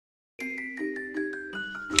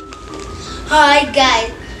Hi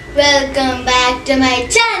guys, welcome back to my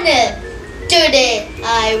channel. Today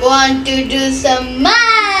I want to do some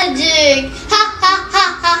magic. Ha ha ha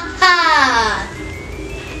ha ha.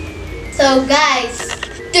 So guys,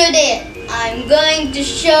 today I'm going to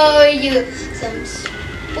show you some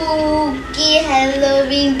spooky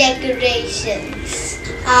Halloween decorations.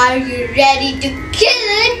 Are you ready to kill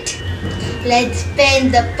it? Let's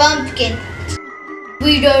paint the pumpkin.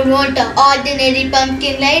 We don't want an ordinary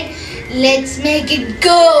pumpkin, right? Let's make it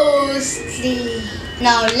ghostly.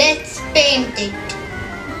 Now let's paint it.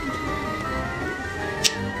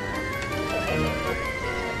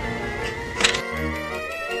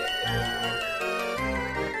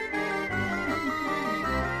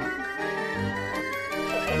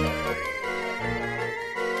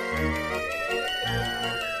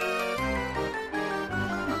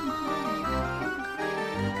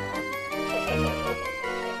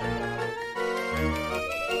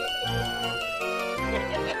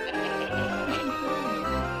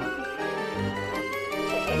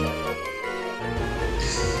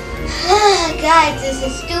 Guys, this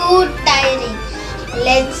is too tiring.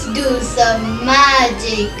 Let's do some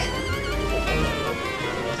magic.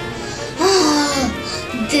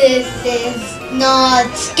 This is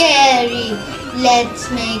not scary.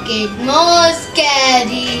 Let's make it more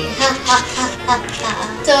scary.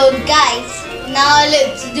 So guys, now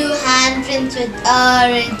let's do handprints with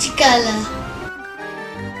orange color.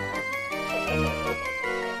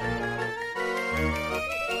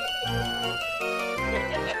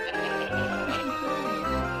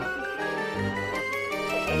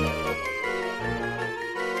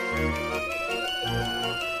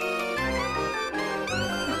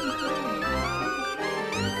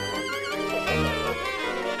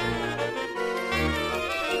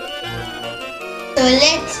 So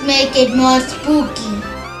let's make it more spooky.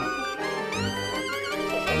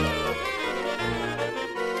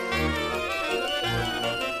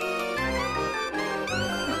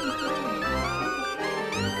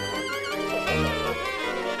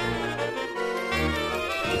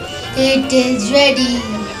 It is ready.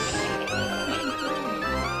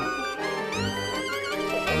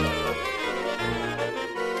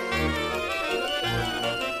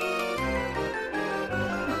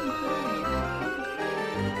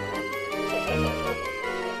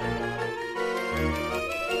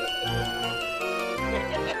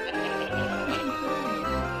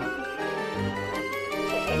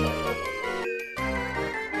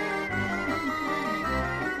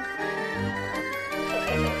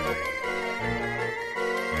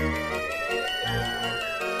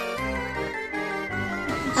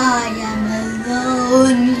 I am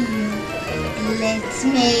alone here. Let's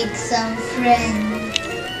make some friends.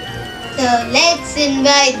 So let's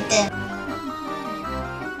invite them.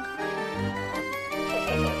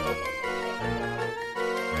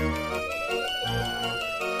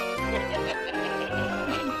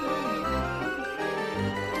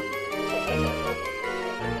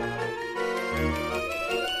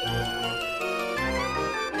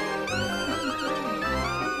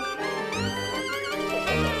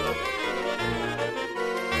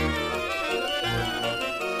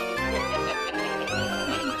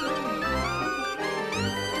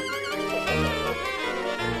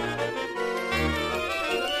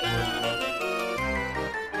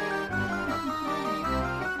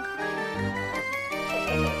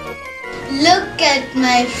 Look at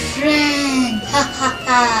my friend. Ha ha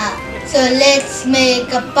ha. So let's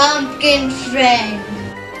make a pumpkin friend.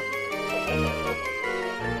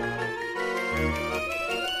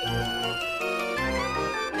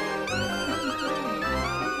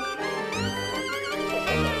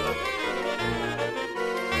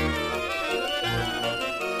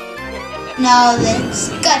 Now let's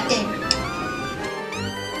cut it.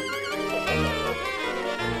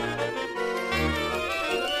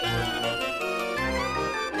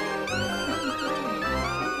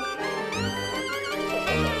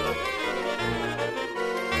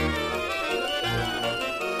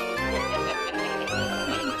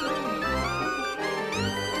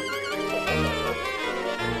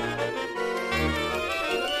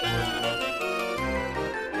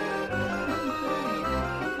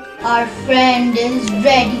 Our friend is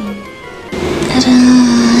ready. Ra,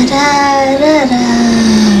 ra, ra, ra.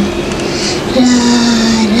 Ra,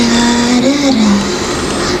 ra, ra, ra.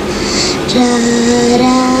 Ra,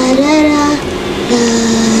 ra, ra, ra. Ra,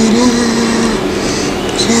 ra.